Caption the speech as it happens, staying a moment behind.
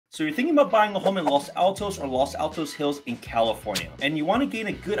So you're thinking about buying a home in Los Altos or Los Altos Hills in California, and you want to gain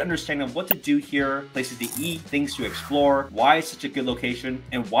a good understanding of what to do here, places to eat, things to explore, why it's such a good location,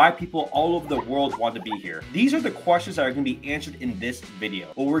 and why people all over the world want to be here. These are the questions that are going to be answered in this video.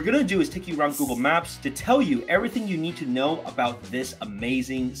 What we're going to do is take you around Google Maps to tell you everything you need to know about this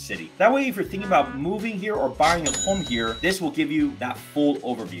amazing city. That way, if you're thinking about moving here or buying a home here, this will give you that full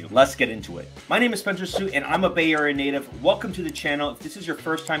overview. Let's get into it. My name is Spencer Su, and I'm a Bay Area native. Welcome to the channel. If this is your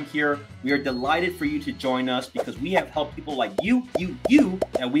first time here, we are delighted for you to join us because we have helped people like you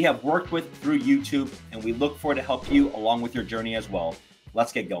that we have worked with through YouTube, and we look forward to help you along with your journey as well.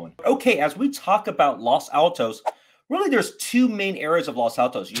 Let's get going. Okay, as we talk about Los Altos, really there's two main areas of Los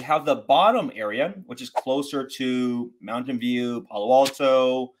Altos. You have the bottom area, which is closer to Mountain View, Palo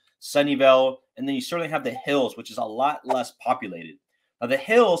Alto, Sunnyvale, and then you certainly have the hills, which is a lot less populated. Now the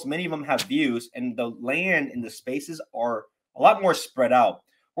hills, many of them have views, and the land and the spaces are a lot more spread out.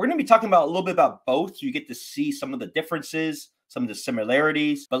 We're going to be talking about a little bit about both, so you get to see some of the differences, some of the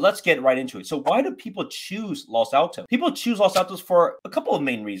similarities, but let's get right into it. So why do people choose Los Altos? People choose Los Altos for a couple of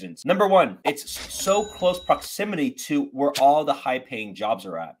main reasons. Number one, it's so close proximity to where all the high-paying jobs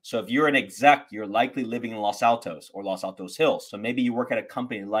are at. So if you're an exec, you're likely living in Los Altos or Los Altos Hills. So maybe you work at a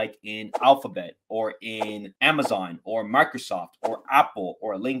company like in Alphabet or in Amazon or Microsoft or Apple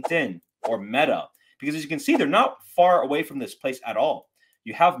or LinkedIn or Meta, because as you can see, they're not far away from this place at all.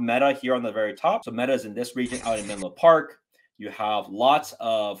 You have Meta here on the very top. So Meta is in this region out in Menlo Park. You have lots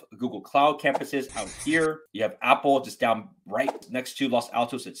of Google Cloud campuses out here. You have Apple just down right next to Los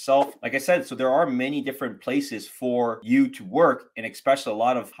Altos itself. Like I said, so there are many different places for you to work, and especially a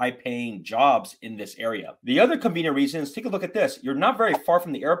lot of high-paying jobs in this area. The other convenient reason is, take a look at this. You're not very far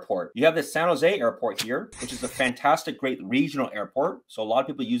from the airport. You have the San Jose airport here, which is a fantastic, great regional airport. So a lot of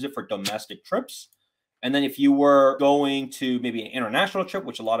people use it for domestic trips. And then if you were going to maybe an international trip,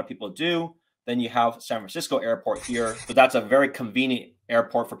 which a lot of people do, then you have San Francisco airport here. So that's a very convenient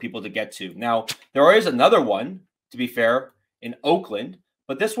airport for people to get to. Now, there is another one, to be fair, in Oakland,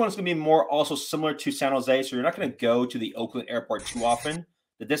 but this one is going to be more also similar to San Jose. So you're not going to go to the Oakland airport too often.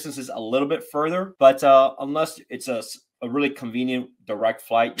 The distance is a little bit further, but unless it's a really convenient direct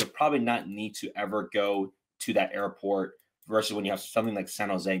flight, you'll probably not need to ever go to that airport versus when you have something like San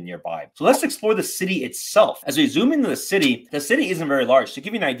Jose nearby. So let's explore the city itself. As we zoom into the city isn't very large. To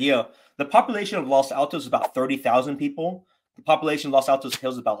give you an idea, the population of Los Altos is about 30,000 people. The population of Los Altos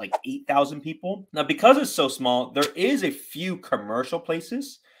Hills is about like 8,000 people. Now, because it's so small, there is a few commercial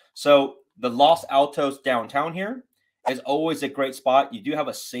places. So the Los Altos downtown here is always a great spot. You do have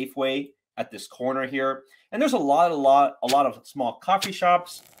a Safeway at this corner here. And there's a lot of small coffee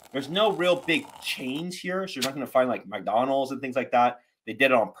shops. There's no real big chains here, so you're not going to find like McDonald's and things like that. They did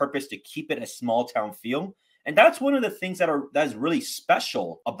it on purpose to keep it a small town feel. And that's one of the things that is really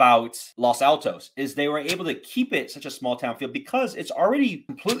special about Los Altos, is they were able to keep it such a small town feel because it's already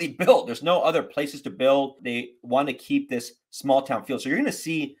completely built. There's no other places to build. They want to keep this small town feel. So you're going to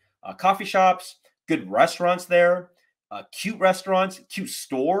see coffee shops, good restaurants there, cute restaurants, cute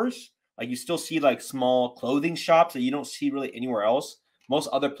stores. Like you still see like small clothing shops that you don't see really anywhere else. Most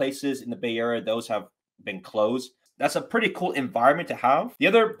other places in the Bay Area, those have been closed. That's a pretty cool environment to have. The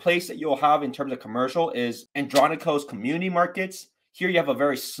other place that you'll have in terms of commercial is Andronico's community markets. Here you have a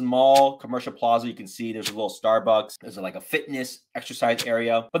very small commercial plaza. You can see there's a little Starbucks. There's like a fitness exercise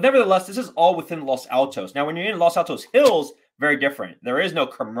area. But nevertheless, this is all within Los Altos. Now, when you're in Los Altos Hills, very different. There is no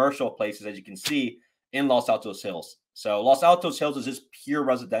commercial places, as you can see, in Los Altos Hills. So Los Altos Hills is just pure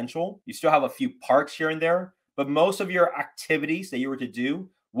residential. You still have a few parks here and there, but most of your activities that you were to do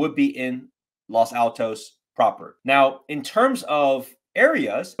would be in Los Altos proper. Now, in terms of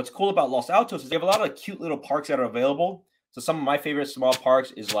areas, what's cool about Los Altos is they have a lot of cute little parks that are available. So some of my favorite small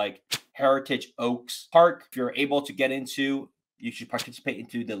parks is like Heritage Oaks Park. If you're able to get into, you should participate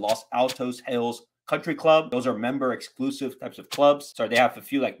into the Los Altos Hills Country Club. Those are member exclusive types of clubs. So they have a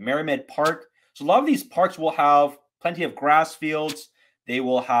few like Merrimed Park. So a lot of these parks will have plenty of grass fields. They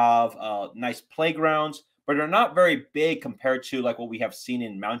will have nice playgrounds, but they're not very big compared to like what we have seen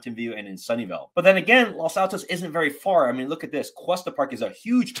in Mountain View and in Sunnyvale. But then again, Los Altos isn't very far. I mean, look at this. Cuesta Park is a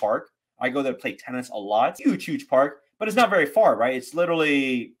huge park. I go there to play tennis a lot. Huge park, but it's not very far, right? It's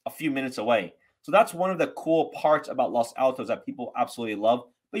literally a few minutes away. So that's one of the cool parts about Los Altos that people absolutely love,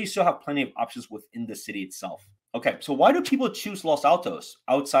 but you still have plenty of options within the city itself. Okay, so why do people choose Los Altos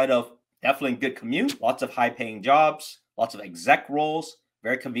outside of definitely good commute, lots of high-paying jobs, lots of exec roles,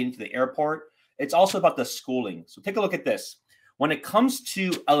 very convenient to the airport? It's also about the schooling. So take a look at this. When it comes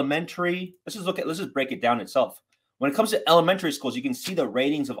to elementary, let's just break it down itself. When it comes to elementary schools, you can see the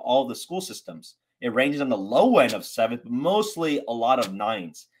ratings of all the school systems. It ranges on the low end of 7s, but mostly a lot of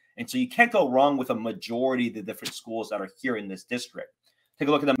 9s. And so you can't go wrong with a majority of the different schools that are here in this district. Take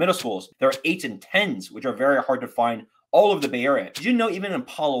a look at the middle schools. There are 8s and 10s, which are very hard to find all over the Bay Area. Did you know even in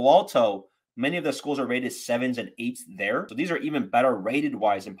Palo Alto, many of the schools are rated 7s and 8s there? So these are even better rated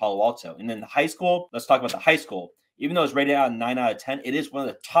wise in Palo Alto. And then the high school, let's talk about the high school. Even though it's rated out 9 out of 10, it is one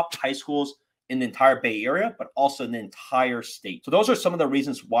of the top high schools in the entire Bay Area, but also in the entire state. So those are some of the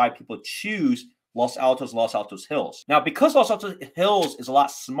reasons why people choose Los Altos Hills. Now, because Los Altos Hills is a lot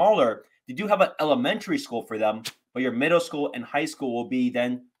smaller, they do have an elementary school for them, but your middle school and high school will be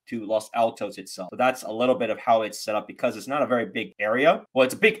then to Los Altos itself. So that's a little bit of how it's set up because it's not a very big area. Well,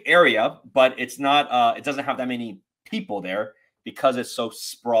 it's a big area, but it's not, it doesn't have that many people there because it's so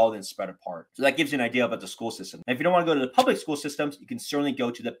sprawled and spread apart. So that gives you an idea about the school system. And if you don't want to go to the public school systems, you can certainly go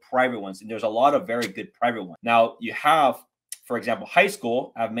to the private ones. And there's a lot of very good private ones. Now you have, for example, high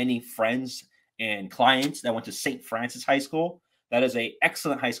school. I have many friends and clients that went to St. Francis High School. That is an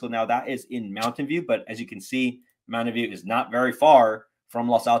excellent high school. Now that is in Mountain View, but as you can see, Mountain View is not very far from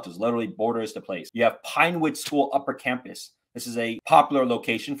Los Altos, literally borders the place. You have Pinewood School Upper Campus. This is a popular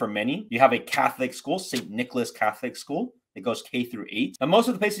location for many. You have a Catholic school, St. Nicholas Catholic School. It goes K through 8. And most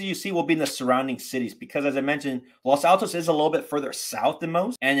of the places you see will be in the surrounding cities because, as I mentioned, Los Altos is a little bit further south than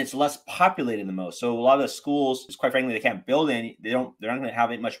most, and it's less populated than most. So a lot of the schools, just quite frankly, they can't build any. They're not going to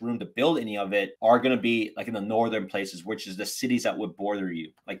have much room to build any of it. Are going to be like in the northern places, which is the cities that would border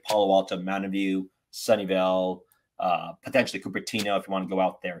you, like Palo Alto, Mountain View, Sunnyvale, potentially Cupertino if you want to go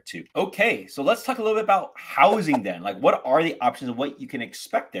out there too. Okay, so let's talk a little bit about housing then. Like, what are the options and what you can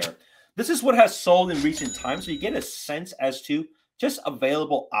expect there? This is what has sold in recent times, so you get a sense as to just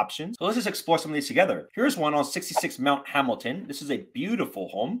available options. So let's just explore some of these together. Here's one on 66 Mount Hamilton. This is a beautiful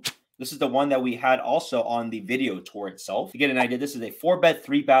home. This is the one that we had also on the video tour itself. To get an idea, this is a 4-bed,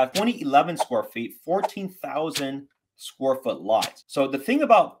 3-bath, 2011 square feet, 14,000 square foot lot. So the thing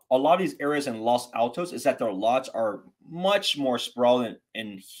about a lot of these areas in Los Altos is that their lots are much more sprawling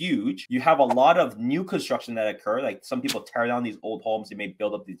and huge. You have a lot of new construction that occur. Like some people tear down these old homes. They may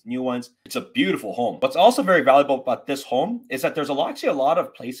build up these new ones. It's a beautiful home. What's also very valuable about this home is that there's actually a lot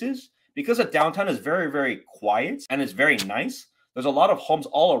of places, because the downtown is very, very quiet and it's very nice. There's a lot of homes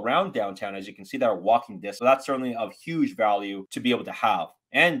all around downtown, as you can see, that are walking distance. So that's certainly of huge value to be able to have.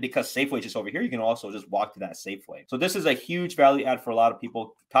 And because Safeway is just over here, you can also just walk to that Safeway. So this is a huge value add for a lot of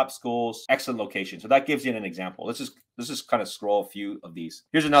people. Top schools, excellent location. So that gives you an example. Let's just kind of scroll a few of these.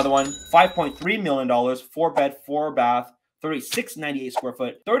 Here's another one. $5.3 million, 4-bed, 4-bath, 3698 square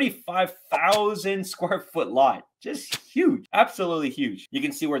foot, 35,000 square foot lot. Just huge. Absolutely huge. You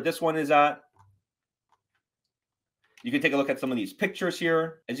can see where this one is at. You can take a look at some of these pictures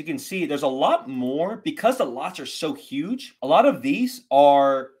here. As you can see, there's a lot more because the lots are so huge. A lot of these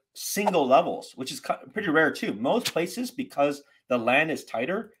are single levels, which is pretty rare too. Most places, because the land is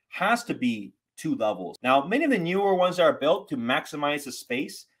tighter, has to be 2 levels. Now, many of the newer ones that are built to maximize the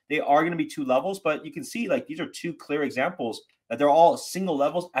space, they are going to be 2 levels, but you can see like these are 2 clear examples that they're all single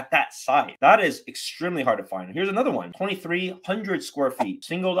levels at that size. That is extremely hard to find. Here's another one, 2,300 square feet,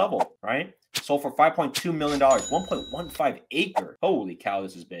 single level, right? Sold for $5.2 million, 1.15 acre. Holy cow,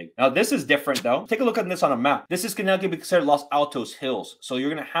 this is big. Now, this is different though. Take a look at this on a map. This is now going to be considered Los Altos Hills. So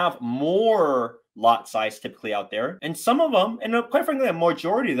you're going to have more lot size typically out there. And some of them, and quite frankly, a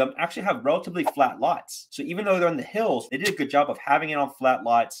majority of them actually have relatively flat lots. So even though they're in the hills, they did a good job of having it on flat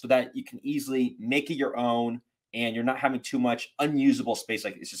lots so that you can easily make it your own and you're not having too much unusable space,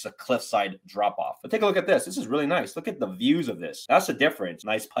 like it's just a cliffside drop off. But take a look at this. This is really nice. Look at the views of this. That's the difference.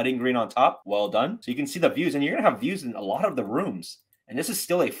 Nice putting green on top. Well done. So you can see the views, and you're gonna have views in a lot of the rooms. And this is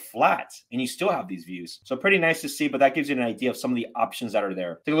still a flat, and you still have these views. So pretty nice to see, but that gives you an idea of some of the options that are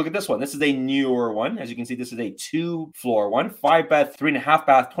there. Take a look at this one. This is a newer one. As you can see, this is a 2-floor one, 5-bed,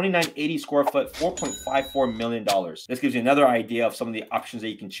 3.5-bath, 2,980 square foot, $4.54 million. This gives you another idea of some of the options that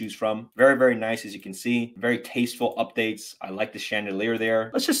you can choose from. Very, very nice, as you can see. Very tasteful updates. I like the chandelier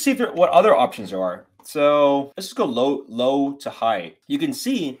there. Let's just see what other options there are. So let's just go low to high. You can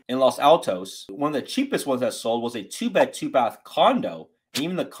see in Los Altos, one of the cheapest ones that sold was a 2-bed, 2-bath condo. And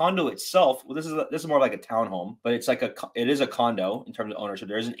even the condo itself, well, this is more like a townhome, but it is a condo in terms of ownership.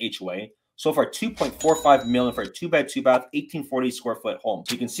 There is an HOA. So for $2.45 million for a 2-bed, 2-bath, 1,840 square foot home.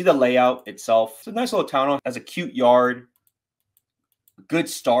 So you can see the layout itself. It's a nice little townhome. Has a cute yard. Good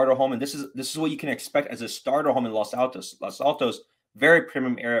starter home, and this is what you can expect as a starter home in Los Altos. Los Altos, Very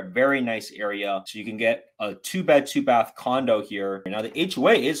premium area, very nice area. So you can get a 2-bed, 2-bath condo here. Now the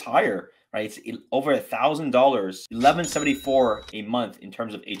HOA is higher, right? It's over $1,000, $1,174 a month in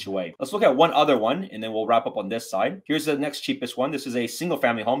terms of HOA. Let's look at one other one, and then we'll wrap up on this side. Here's the next cheapest one. This is a single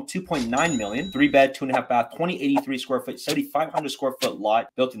family home, 2.9 million, 3-bed, 2.5-bath, 2083 square foot, 7,500 square foot lot,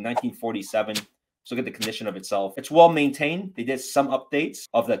 built in 1947. So look at the condition of itself. It's well maintained. They did some updates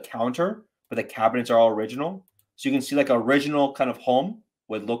of the counter, but the cabinets are all original. So you can see like an original kind of home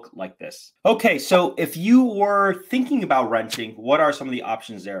would look like this. Okay, so if you were thinking about renting, what are some of the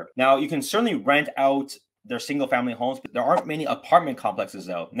options there? Now, you can certainly rent out their single family homes, but there aren't many apartment complexes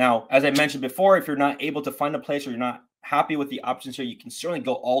though. Now, as I mentioned before, if you're not able to find a place or you're not happy with the options here, you can certainly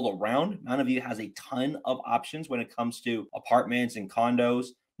go all around. Mountain View has a ton of options when it comes to apartments and condos.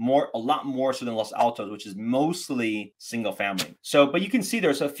 A lot more so than Los Altos, which is mostly single family. So, but you can see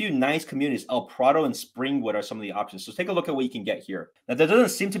there's a few nice communities. El Prado and Springwood are some of the options. So take a look at what you can get here. Now, there doesn't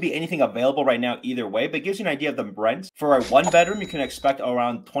seem to be anything available right now either way, but it gives you an idea of the rent. For a 1-bedroom, you can expect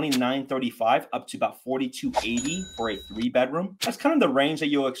around $29.35 up to about $42.80 for a 3-bedroom. That's kind of the range that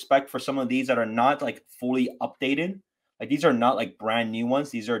you'll expect for some of these that are not like fully updated. Like these are not like brand new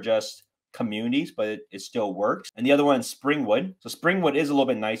ones. These are just communities, but it still works. And the other one is Springwood. So Springwood is a little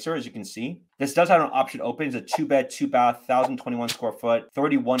bit nicer, as you can see. This does have an option open. It's a 2-bed, 2-bath, 1,021 square foot,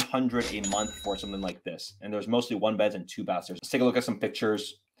 $3,100 a month for something like this. And there's mostly 1-beds and 2-baths. Let's take a look at some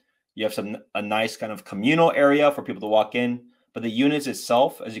pictures. You have a nice kind of communal area for people to walk in, but the units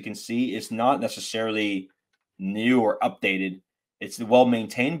itself, as you can see, is not necessarily new or updated. It's well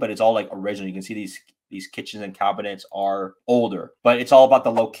maintained, but it's all like original. You can see these kitchens and cabinets are older, but it's all about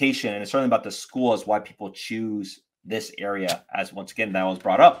the location, and it's certainly about the school is why people choose this area, as once again that was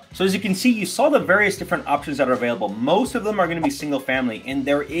brought up. So as you can see, you saw the various different options that are available. Most of them are going to be single family, and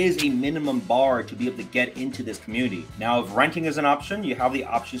there is a minimum bar to be able to get into this community. Now, if renting is an option, you have the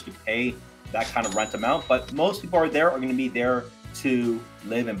options to pay that kind of rent amount, but most people are going to be there to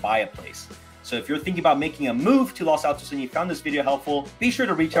live and buy a place. So if you're thinking about making a move to Los Altos and you found this video helpful, be sure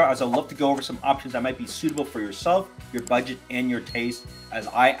to reach out, as I'd love to go over some options that might be suitable for yourself, your budget, and your taste, as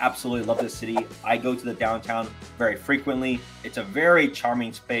I absolutely love this city. I go to the downtown very frequently. It's a very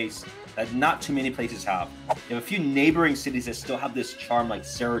charming space that not too many places have. You have a few neighboring cities that still have this charm, like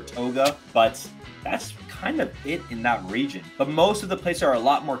Saratoga, but that's kind of it in that region. But most of the places are a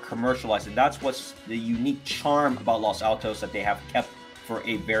lot more commercialized, and that's what's the unique charm about Los Altos that they have kept for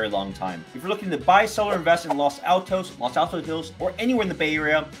a very long time. If you're looking to buy, sell, or invest in Los Altos Hills, or anywhere in the Bay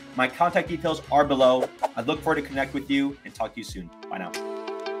Area, my contact details are below. I look forward to connect with you and talk to you soon. Bye now.